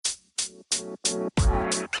Your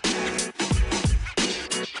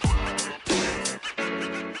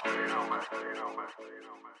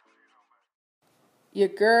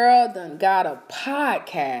girl done got a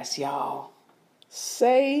podcast, y'all.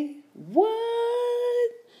 Say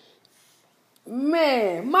what?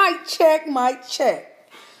 Man, mic check, mic check.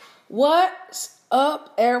 What's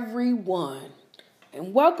up, everyone?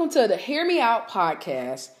 And welcome to the Hear Me Out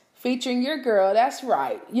podcast featuring your girl, that's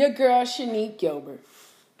right, your girl, Shanique Gilbert.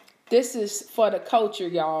 This is for the culture,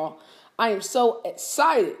 y'all. I am so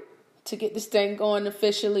excited to get this thing going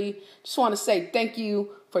officially. Just want to say thank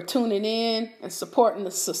you for tuning in and supporting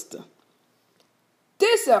the sister.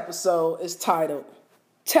 This episode is titled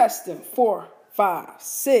Testing 4, 5,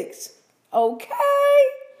 6. Okay.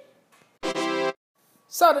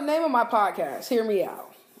 So the name of my podcast, Hear Me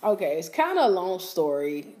Out. Okay, it's kind of a long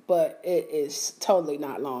story, but it is totally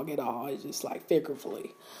not long at all. It's just like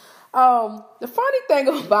figuratively. The funny thing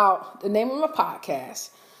about the name of my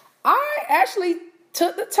podcast, I actually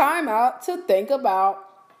took the time out to think about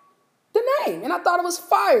the name, and I thought it was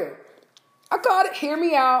fire. I called it Hear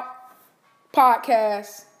Me Out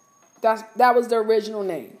Podcast. That was the original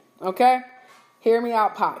name, okay? Hear Me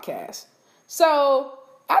Out Podcast. So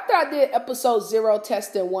after I did episode 0,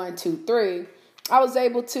 testing 1, 2, 3, I was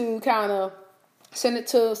able to kind of send it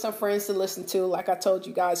to some friends to listen to, like I told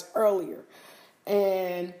you guys earlier.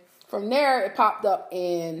 And from there, it popped up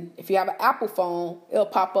in, if you have an Apple phone, it'll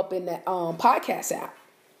pop up in that podcast app.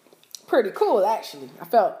 Pretty cool, actually. I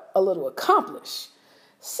felt a little accomplished.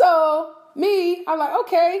 So I'm like,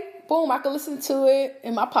 okay, boom, I can listen to it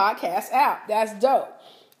in my podcast app. That's dope.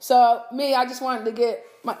 So I just wanted to get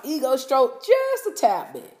my ego stroked just a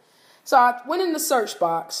tad bit. So I went in the search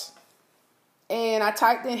box and I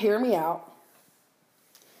typed in Hear Me Out.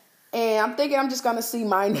 And I'm thinking I'm just going to see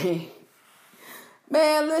my name.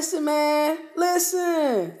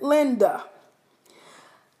 Listen, Linda.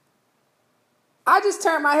 I just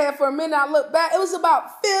turned my head for a minute. I looked back. It was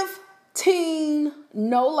about 15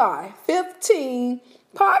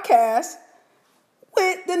 podcasts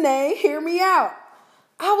with the name Hear Me Out.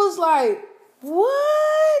 I was like,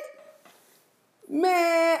 what?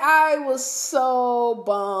 Man, I was so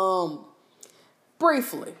bummed.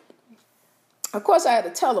 Briefly. Of course, I had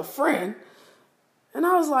to tell a friend. And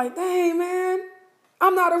I was like, dang, man,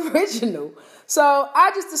 I'm not original. So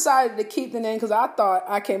I just decided to keep the name because I thought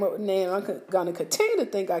I came up with the name. I'm going to continue to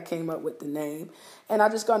think I came up with the name. And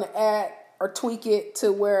I'm just going to add or tweak it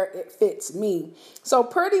to where it fits me. So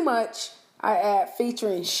pretty much I add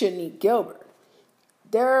featuring Shanique Gilbert.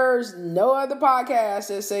 There's no other podcast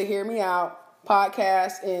that say Hear Me Out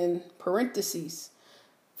podcast in parentheses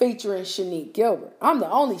featuring Shanique Gilbert. I'm the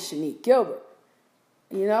only Shanique Gilbert.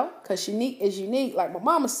 You know, because Shanique is unique, like my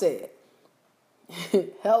mama said.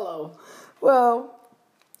 Hello. Well,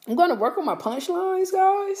 I'm going to work on my punchlines,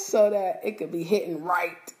 guys, so that it could be hitting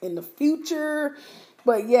right in the future.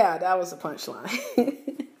 But yeah, that was a punchline.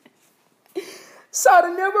 So the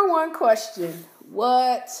number one question,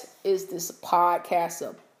 what is this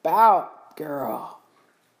podcast about, girl?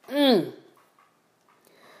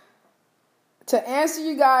 To answer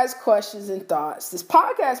you guys' questions and thoughts, this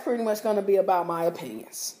podcast is pretty much going to be about my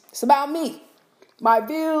opinions. It's about me, my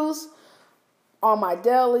views on my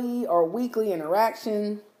daily or weekly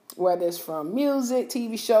interaction, whether it's from music,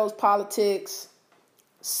 TV shows, politics,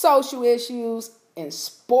 social issues, and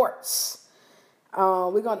sports.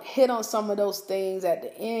 We're going to hit on some of those things at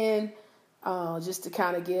the end, just to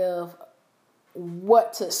kind of give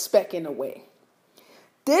what to expect in a way.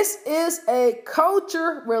 This is a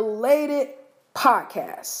culture-related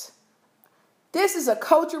podcast. This is a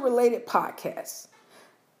culture-related podcast.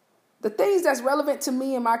 The things that's relevant to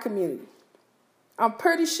me and my community. I'm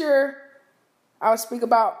pretty sure I'll speak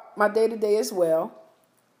about my day-to-day as well.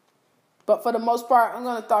 But for the most part, I'm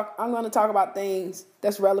going to talk about things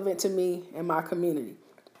that's relevant to me and my community.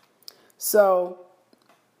 So,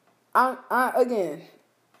 I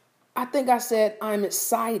think I said I'm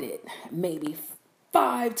excited maybe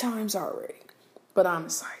 5 times already, but I'm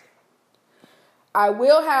excited. I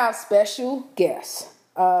will have special guests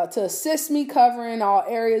to assist me covering all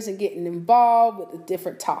areas and getting involved with the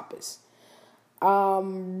different topics.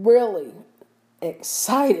 I'm really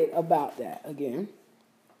excited about that again.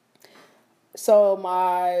 So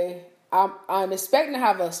I'm expecting to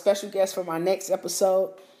have a special guest for my next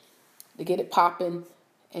episode to get it popping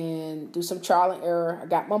and do some trial and error. I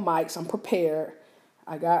got my mics. I'm prepared.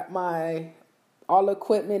 I got all the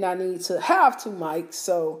equipment I need to have 2 mics.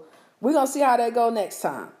 So we're going to see how that go next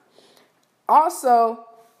time. Also,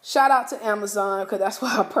 shout out to Amazon because that's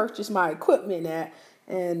where I purchased my equipment at.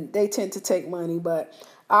 And they tend to take money. But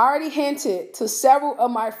I already hinted to several of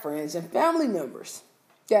my friends and family members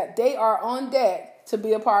that they are on deck to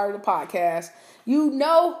be a part of the podcast. You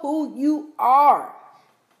know who you are.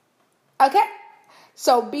 Okay?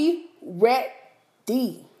 So be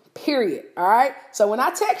ready. Period. All right? So when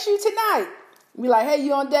I text you tonight, be like, hey,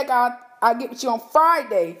 you on deck? I'll get with you on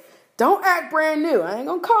Friday. Don't act brand new. I ain't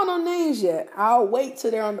going to call no names yet. I'll wait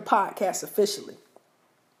till they're on the podcast officially.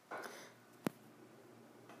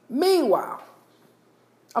 Meanwhile,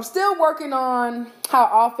 I'm still working on how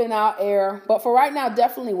often I'll air, but for right now,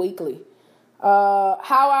 definitely weekly. How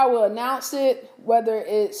I will announce it, whether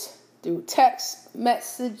it's through text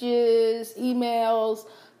messages, emails,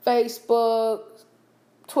 Facebook,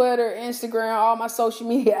 Twitter, Instagram, all my social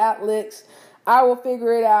media outlets, I will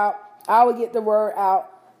figure it out. I will get the word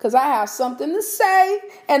out because I have something to say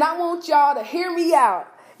and I want y'all to hear me out.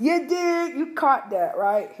 You did. You caught that,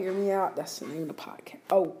 right? Hear me out. That's the name of the podcast.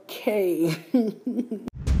 Okay.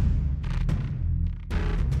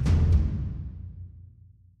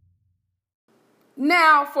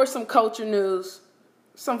 Now for some culture news,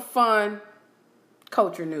 some fun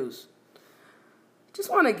culture news.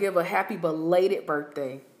 Just want to give a happy belated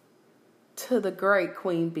birthday to the great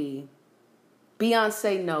Queen Bee.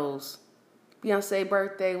 Beyonce knows. Beyonce's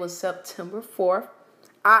birthday was September 4th.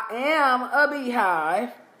 I am a beehive.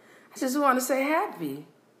 I just want to say happy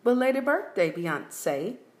belated birthday,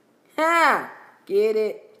 Beyonce. Get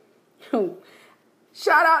it?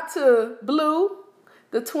 Shout out to Blue,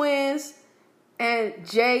 the twins, and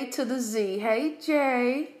J to the Z. Hey,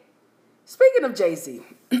 Jay. Speaking of Jay-Z.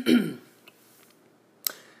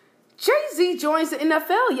 Jay-Z joins the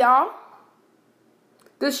NFL, y'all.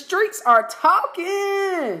 The streets are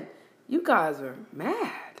talking. You guys are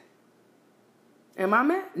mad. Am I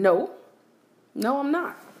mad? No. No, I'm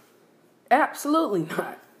not. Absolutely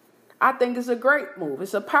not. I think it's a great move.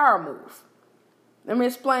 It's a power move. Let me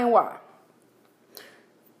explain why.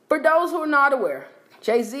 For those who are not aware,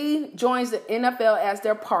 Jay-Z joins the NFL as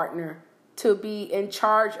their partner to be in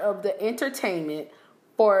charge of the entertainment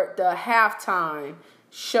for the halftime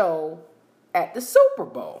show at the Super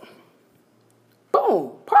Bowl.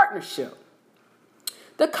 Boom, partnership.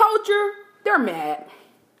 The culture, they're mad.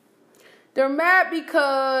 They're mad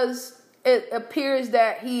because it appears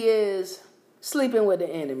that he is sleeping with the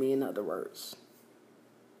enemy, in other words.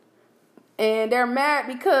 And they're mad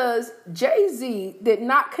because Jay-Z did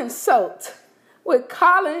not consult with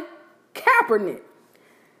Colin Kaepernick.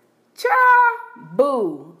 Child,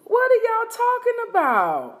 boo. What are y'all talking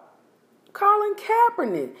about? Colin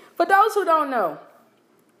Kaepernick. For those who don't know,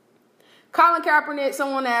 Colin Kaepernick,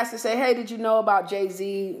 someone asked to say, hey, did you know about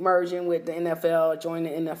Jay-Z merging with the NFL,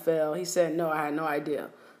 joining the NFL? He said, no, I had no idea.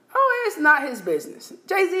 Oh, it's not his business.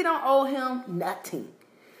 Jay-Z don't owe him nothing.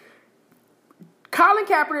 Colin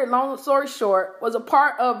Kaepernick, long story short, was a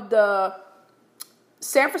part of the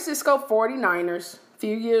San Francisco 49ers a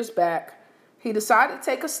few years back. He decided to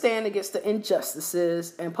take a stand against the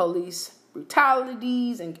injustices and police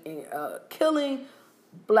brutalities and killing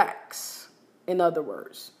blacks, in other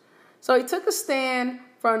words. So he took a stand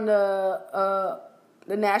from the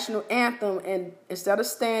national anthem, and instead of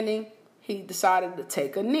standing, he decided to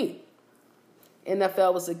take a knee.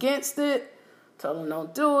 NFL was against it, told him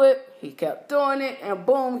don't do it. He kept doing it, and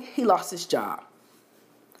boom, he lost his job.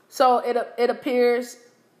 So it appears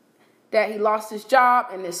that he lost his job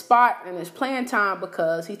and his spot and his playing time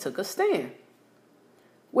because he took a stand.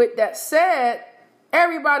 With that said,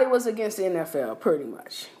 everybody was against the NFL, pretty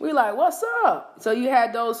much. We like, what's up? So you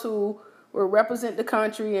had those who will represent the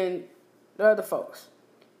country and the other folks.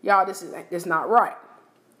 Y'all, this is not right.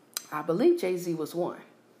 I believe Jay-Z was one.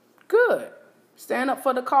 Good. Stand up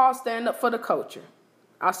for the cause, stand up for the culture.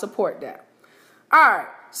 I support that. All right.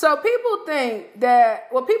 So people think that,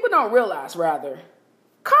 well, people don't realize, rather,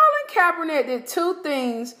 Colin Kaepernick did two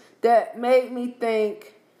things that made me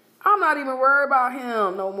think I'm not even worried about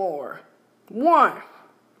him no more. One,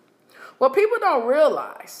 what people don't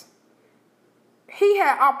realize, he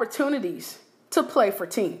had opportunities to play for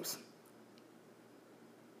teams.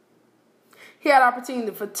 He had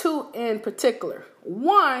opportunity for two in particular.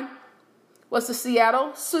 One was the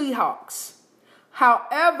Seattle Seahawks.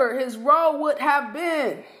 However, his role would have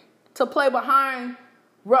been to play behind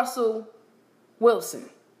Russell Wilson.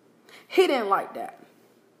 He didn't like that.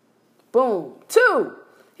 Boom. Two,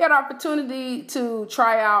 he had opportunity to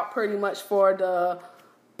try out pretty much for the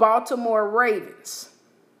Baltimore Ravens.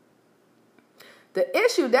 The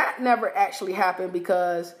issue, that never actually happened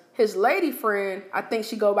because his lady friend, I think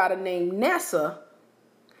she go by the name Nessa,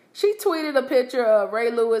 she tweeted a picture of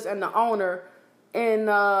Ray Lewis and the owner in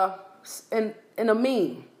a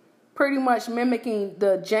meme, pretty much mimicking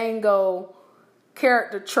the Django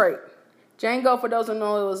character trait. Django, for those who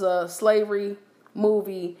know, it was a slavery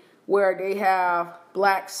movie where they have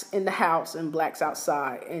blacks in the house and blacks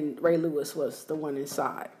outside, and Ray Lewis was the one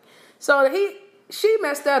inside. So she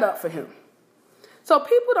messed that up for him. So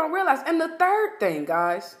people don't realize. And the third thing,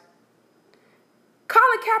 guys,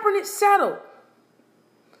 Colin Kaepernick settled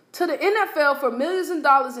to the NFL for millions of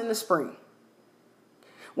dollars in the spring.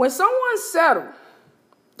 When someone settled,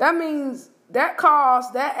 that means that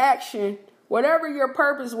cause, that action, whatever your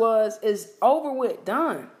purpose was, is over with,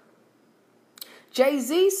 done.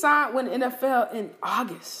 Jay-Z signed with the NFL in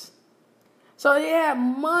August. So he had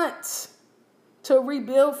months to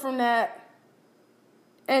rebuild from that.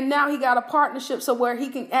 And now he got a partnership so where he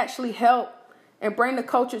can actually help and bring the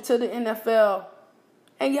culture to the NFL.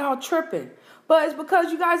 And y'all tripping. But it's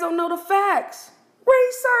because you guys don't know the facts.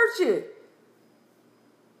 Research it.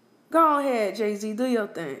 Go ahead, Jay-Z. Do your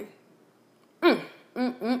thing.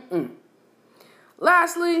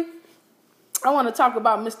 Lastly, I want to talk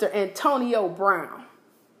about Mr. Antonio Brown.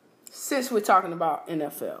 Since we're talking about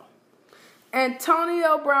NFL.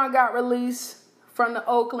 Antonio Brown got released from the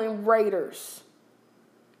Oakland Raiders.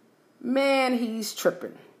 Man, he's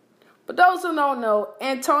tripping. But those who don't know,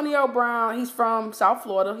 Antonio Brown, he's from South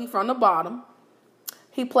Florida. He's from the bottom.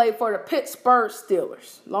 He played for the Pittsburgh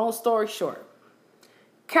Steelers. Long story short.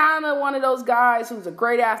 Kind of one of those guys who's a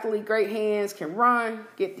great athlete, great hands, can run,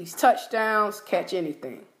 get these touchdowns, catch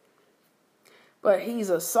anything. But he's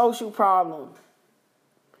a social problem.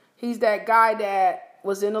 He's that guy that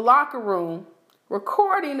was in the locker room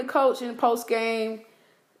recording the coach in post-game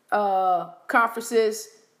conferences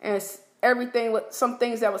and everything with some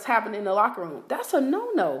things that was happening in the locker room. That's a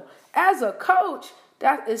no-no. As a coach,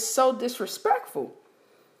 that is so disrespectful.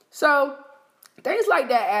 So things like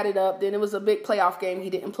that added up. Then it was a big playoff game he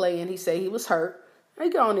didn't play in. He said he was hurt. You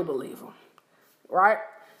can only believe him, right?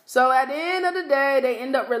 So at the end of the day, they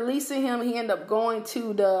end up releasing him. He ended up going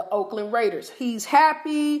to the Oakland Raiders. He's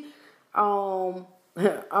happy.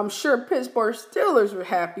 I'm sure Pittsburgh Steelers were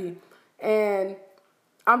happy. And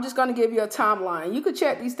I'm just going to give you a timeline. You could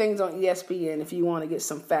check these things on ESPN if you want to get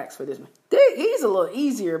some facts for this. He's a little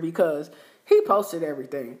easier because he posted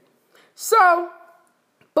everything. So,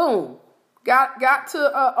 boom. Got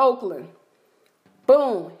to Oakland.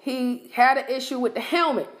 Boom. He had an issue with the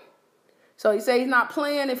helmet. So he said he's not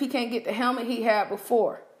playing if he can't get the helmet he had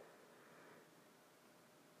before.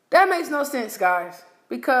 That makes no sense, guys,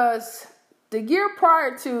 because the year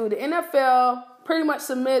prior to, the NFL pretty much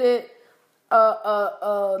submitted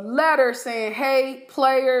a letter saying, hey,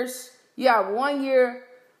 players, you have 1 year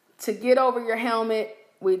to get over your helmet.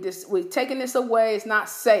 We're taking this away. It's not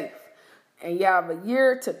safe. And you have a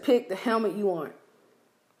year to pick the helmet you want.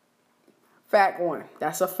 Fact one.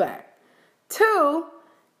 That's a fact. Two,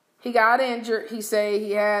 he got injured. He said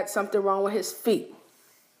he had something wrong with his feet.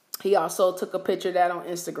 He also took a picture of that on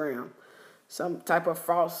Instagram. Some type of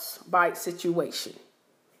frostbite situation.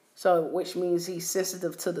 So, which means he's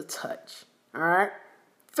sensitive to the touch. All right?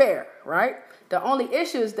 Fair, right? The only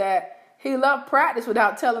issue is that he left practice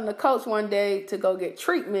without telling the coach one day to go get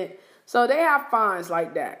treatment. So they have fines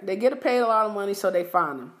like that. They get paid a lot of money, so they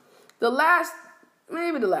fine them.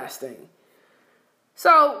 Maybe the last thing.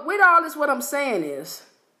 So with all this, what I'm saying is,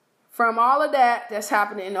 from all of that's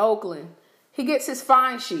happening in Oakland, he gets his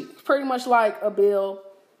fine sheet. It's pretty much like a bill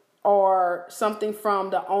or something from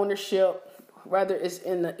the ownership, whether it's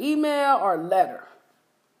in the email or letter.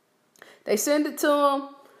 They send it to him.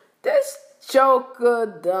 This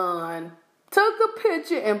joker done took a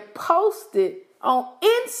picture and posted on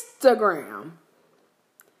Instagram.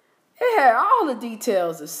 It had all the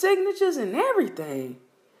details, the signatures and everything.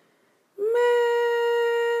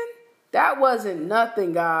 Man, that wasn't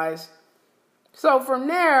nothing, guys. So from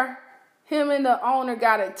there, him and the owner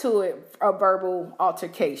got into it, a verbal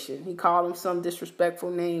altercation. He called him some disrespectful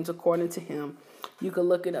names, according to him. You can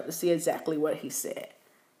look it up to see exactly what he said.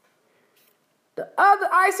 The other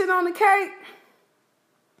icing on the cake,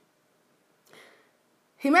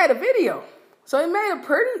 he made a video. So he made a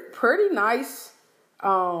pretty nice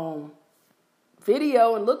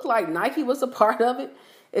video and looked like Nike was a part of it.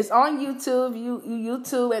 It's on YouTube. You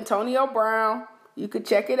YouTube Antonio Brown. You could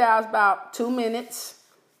check it out. It's about 2 minutes.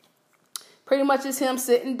 Pretty much it's him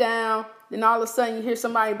sitting down. Then all of a sudden you hear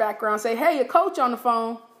somebody in the background say, hey, your coach on the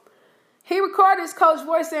phone. He recorded his coach's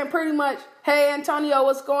voice saying pretty much, hey, Antonio,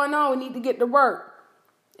 what's going on? We need to get to work.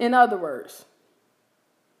 In other words.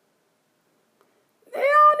 They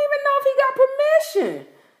don't even know if he got permission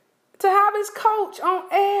to have his coach on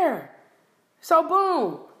air. So,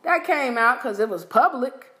 boom, that came out because it was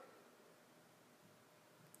public.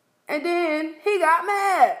 And then he got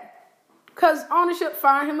mad because ownership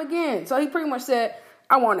fined him again. So he pretty much said,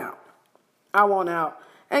 I want out. I want out.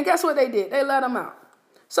 And guess what they did? They let him out.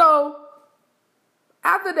 So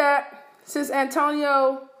after that, since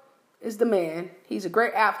Antonio is the man, he's a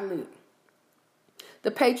great athlete, the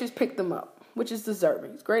Patriots picked him up, which is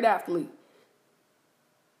deserving. He's a great athlete.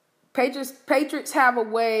 Patriots have a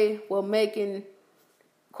way of making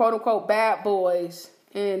quote-unquote bad boys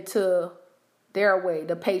into their way,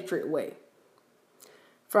 the Patriot way.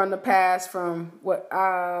 From the past, from what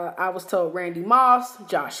I was told, Randy Moss,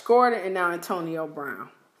 Josh Gordon, and now Antonio Brown.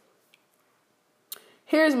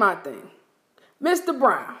 Here's my thing. Mr.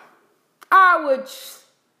 Brown, I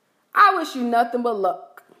wish you nothing but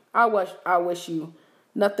luck. I wish you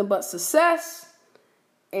nothing but success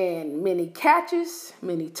and many catches,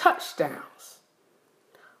 many touchdowns.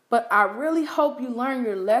 But I really hope you learn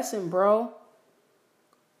your lesson, bro.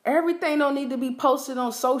 Everything don't need to be posted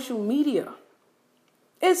on social media.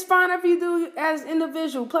 It's fine if you do as an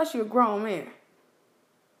individual, plus you're a grown man.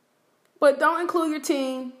 But don't include your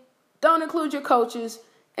team, don't include your coaches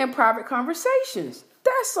in private conversations.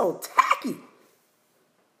 That's so tacky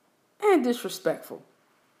and disrespectful.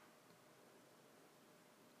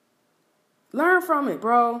 Learn from it,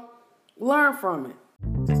 bro. Learn from it.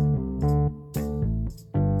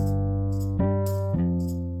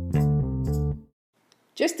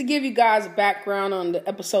 Just to give you guys a background on the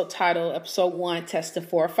episode title, episode 1, Testing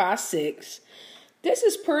 4, 5, 6. This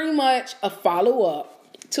is pretty much a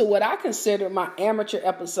follow-up to what I consider my amateur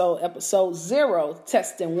episode 0,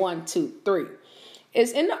 Testing 1, 2, 3.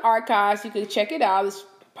 It's in the archives. You can check it out. It's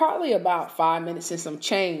probably about 5 minutes and some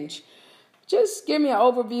change. Just give me an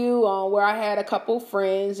overview on where I had a couple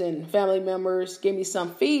friends and family members give me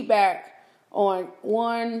some feedback on,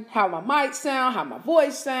 one, how my mic sound, how my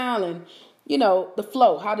voice sound, and the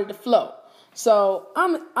flow. How did the flow? So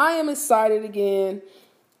I am excited again.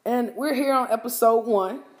 And we're here on episode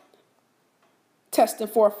 1, Testing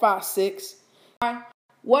 4, 5, 6.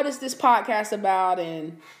 What is this podcast about?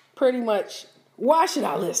 And pretty much, why should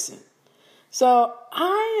I listen? So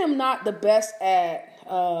I am not the best at,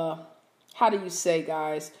 how do you say,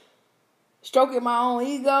 guys? Stroking my own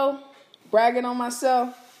ego, bragging on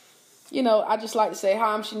myself. I just like to say,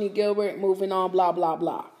 hi, I'm Shanique Gilbert, moving on, blah, blah,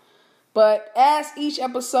 blah. But as each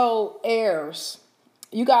episode airs,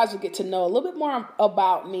 you guys will get to know a little bit more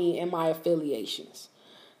about me and my affiliations.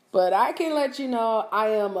 But I can let you know I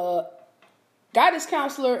am a guidance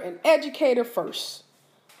counselor and educator first.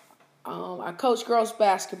 I coach girls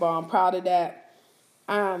basketball. I'm proud of that.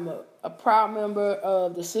 I'm a proud member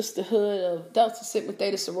of the Sisterhood of Delta Sigma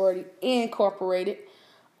Theta Sorority Incorporated.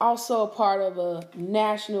 Also a part of a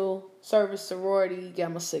national service sorority,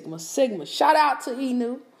 Gamma Sigma Sigma. Shout out to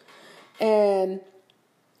ENU. And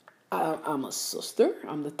I'm a sister.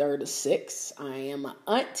 I'm the third of 6. I am an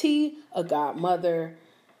auntie, a godmother,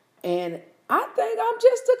 and I think I'm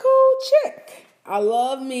just a cool chick. I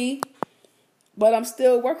love me, but I'm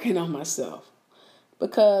still working on myself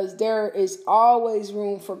because there is always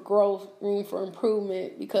room for growth, room for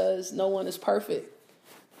improvement, because no one is perfect.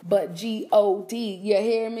 But God, you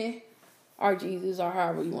hear me? Or Jesus, or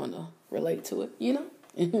however you want to relate to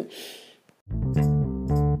it,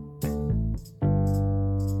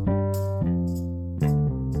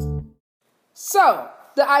 So,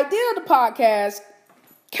 the idea of the podcast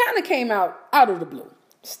kind of came out of the blue.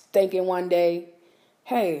 Just thinking one day,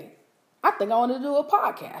 hey, I think I want to do a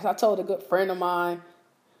podcast. I told a good friend of mine.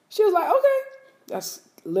 She was like, okay. That's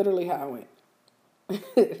literally how it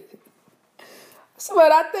went. So,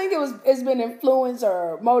 but I think it's been influenced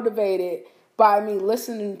or motivated by me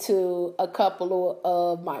listening to a couple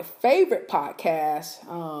of my favorite podcasts.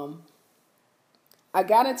 I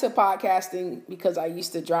got into podcasting because I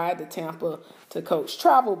used to drive to Tampa to coach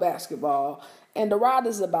travel basketball, and the ride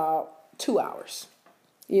is about 2 hours.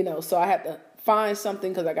 So I had to find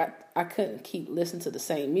something because I couldn't keep listening to the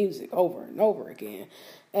same music over and over again.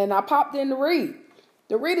 And I popped in The Read.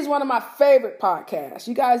 The Read is one of my favorite podcasts.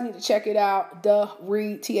 You guys need to check it out. The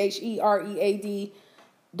Read, TheRead.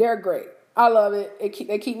 They're great. I love it.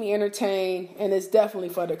 They keep me entertained, and it's definitely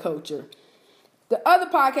for the culture. The other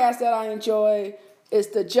podcast that I enjoy is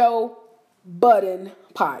the Joe Budden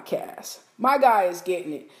podcast. My guy is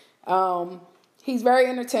getting it. He's very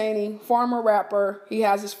entertaining, former rapper. He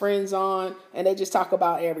has his friends on, and they just talk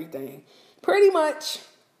about everything. Pretty much,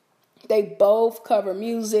 they both cover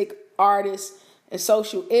music, artists, and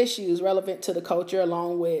social issues relevant to the culture,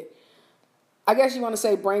 along with, I guess you want to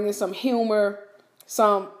say, bringing some humor,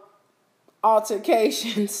 some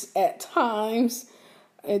altercations at times,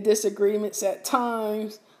 and disagreements at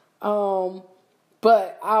times.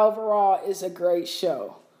 But overall, it's a great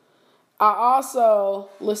show. I also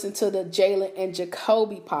listen to the Jalen and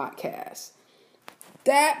Jacoby podcast.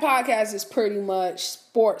 That podcast is pretty much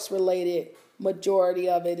sports related. Majority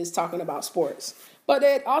of it is talking about sports. But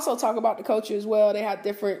they also talk about the culture as well. They have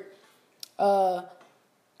different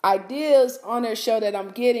ideas on their show that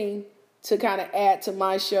I'm getting to kind of add to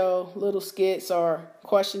my show, little skits or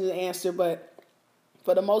questions and answer. But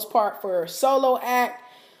for the most part, for a solo act,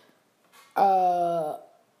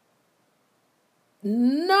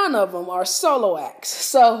 none of them are solo acts.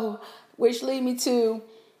 So, which lead me to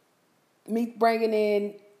me bringing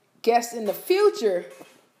in guests in the future.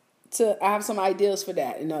 I have some ideas for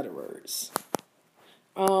that, in other words.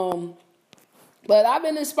 But I've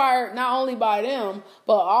been inspired not only by them,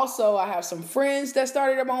 but also I have some friends that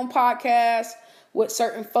started their own podcast with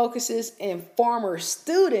certain focuses and former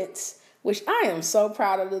students, which I am so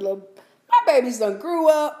proud of. My babies done grew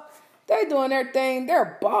up. They're doing their thing.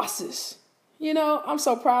 They're bosses. You know, I'm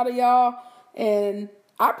so proud of y'all. And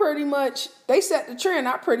they set the trend.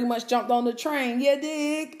 I pretty much jumped on the train. Yeah,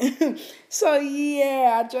 dig? So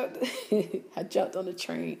yeah, I jumped on the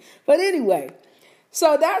train. But anyway,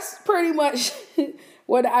 so that's pretty much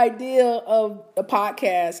where the idea of the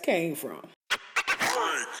podcast came from.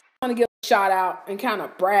 I want to give a shout out and kind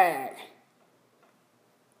of brag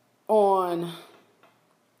on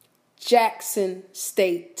Jackson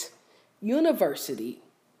State University,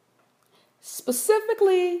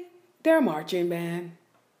 specifically their marching band.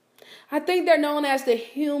 I think they're known as the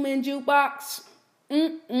Human Jukebox.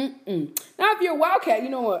 Now, if you're a Wildcat, you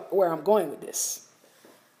know where I'm going with this.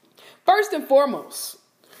 First and foremost,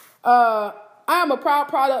 I am a proud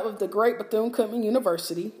product of the great Bethune-Cookman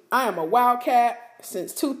University. I am a Wildcat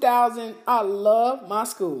since 2000. I love my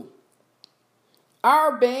school.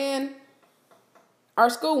 Our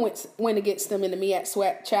school went against them in the MEAC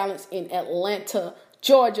SWAC Challenge in Atlanta,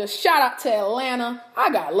 Georgia. Shout out to Atlanta.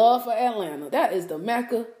 I got love for Atlanta. That is the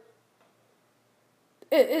Mecca.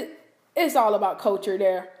 It's all about culture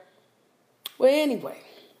there. Well, anyway,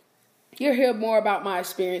 you'll hear more about my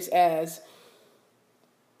experience as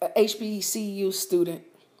a HBCU student.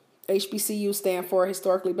 HBCU stand for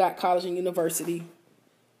Historically Black College and University.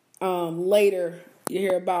 Later, you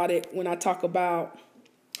hear about it when I talk about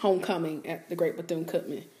homecoming at the Great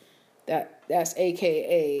Bethune-Cookman. That's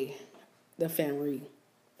AKA the family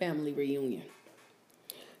reunion.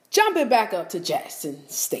 Jumping back up to Jackson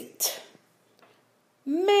State.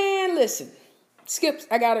 Man, listen. Skips,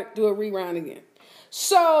 I gotta do a reround again.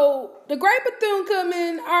 So, the Great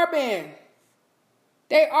Bethune-Cookman, our band,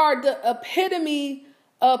 they are the epitome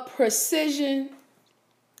of precision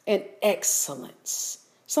and excellence.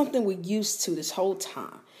 Something we're used to this whole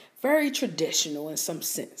time. Very traditional in some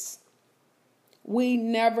sense. We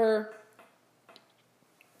never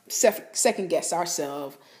second guess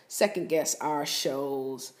ourselves, second guess our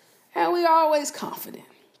shows, and we always confident.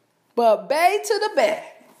 But bay to the bag.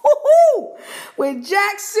 Woo-hoo! When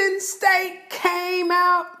Jackson State came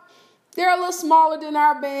out, they're a little smaller than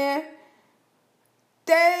our band.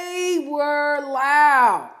 They were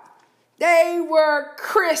loud. They were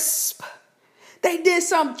crisp. They did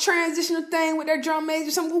some transitional thing with their drum major,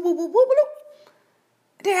 some whoop, whoop, whoop, whoop, whoop.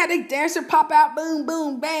 They had a dancer pop out, boom,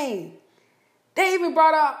 boom, bang. They even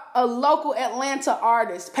brought out a local Atlanta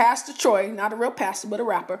artist, Pastor Troy, not a real pastor, but a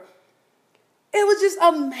rapper. It was just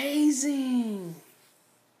amazing.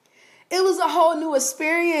 It was a whole new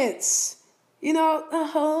experience. You know, a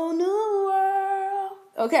whole new world.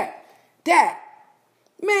 Okay,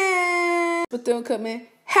 man, Bethune-Cookman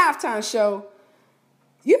halftime show.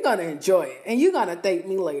 You're going to enjoy it, and you're going to thank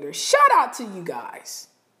me later. Shout out to you guys.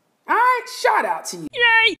 All right, shout out to you.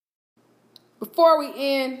 Yay! Before we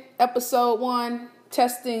end episode 1,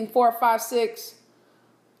 testing 4, 5, 6,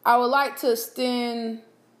 I would like to extend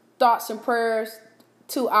thoughts and prayers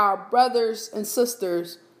to our brothers and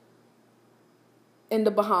sisters in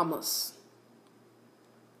the Bahamas.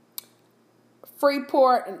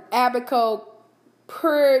 Freeport and Abaco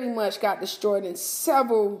pretty much got destroyed in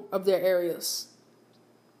several of their areas.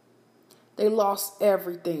 They lost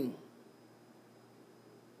everything.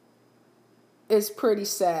 It's pretty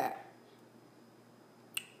sad.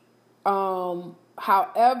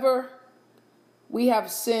 However, we have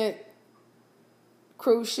sent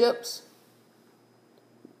cruise ships.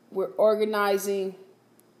 We're organizing.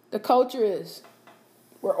 The culture is.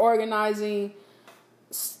 We're organizing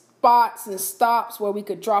spots and stops where we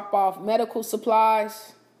could drop off medical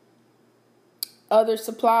supplies, other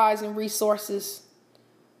supplies and resources.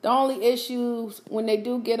 The only issues when they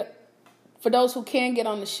do for those who can get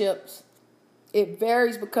on the ships, it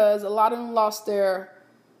varies because a lot of them lost their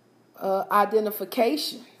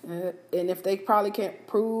identification. And if they probably can't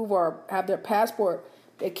prove or have their passport,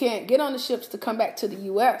 They can't get on the ships to come back to the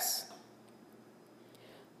U.S.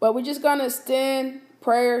 But we're just going to extend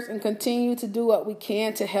prayers and continue to do what we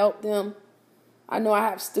can to help them. I know I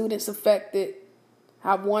have students affected.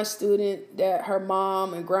 I have one student that her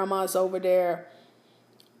mom and grandma's over there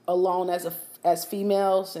alone as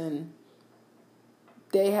females, and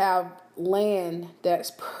they have land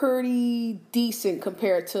that's pretty decent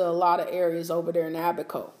compared to a lot of areas over there in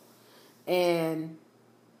Abaco. And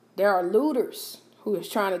there are looters who is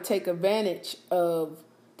trying to take advantage of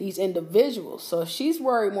these individuals. So she's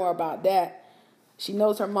worried more about that. She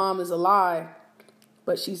knows her mom is alive,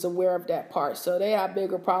 but she's aware of that part. So they have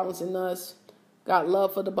bigger problems than us. Got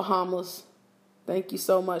love for the Bahamas. Thank you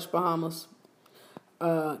so much, Bahamas.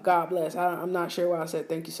 God bless. I'm not sure why I said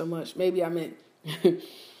thank you so much. Maybe I meant,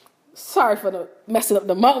 sorry for the messing up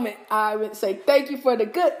the moment. I would say thank you for the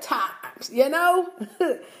good times, you know?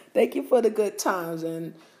 Thank you for the good times.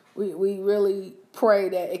 And we really pray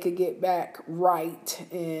that it could get back right.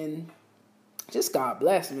 And just God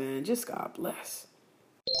bless, man. Just God bless.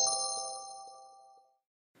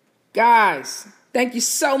 Guys, thank you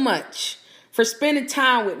so much for spending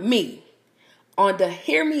time with me on the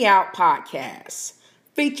Hear Me Out podcast,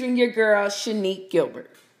 featuring your girl, Shanique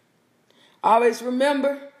Gilbert. Always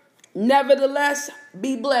remember, nevertheless,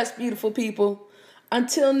 be blessed, beautiful people.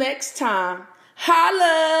 Until next time,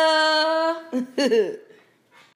 holla!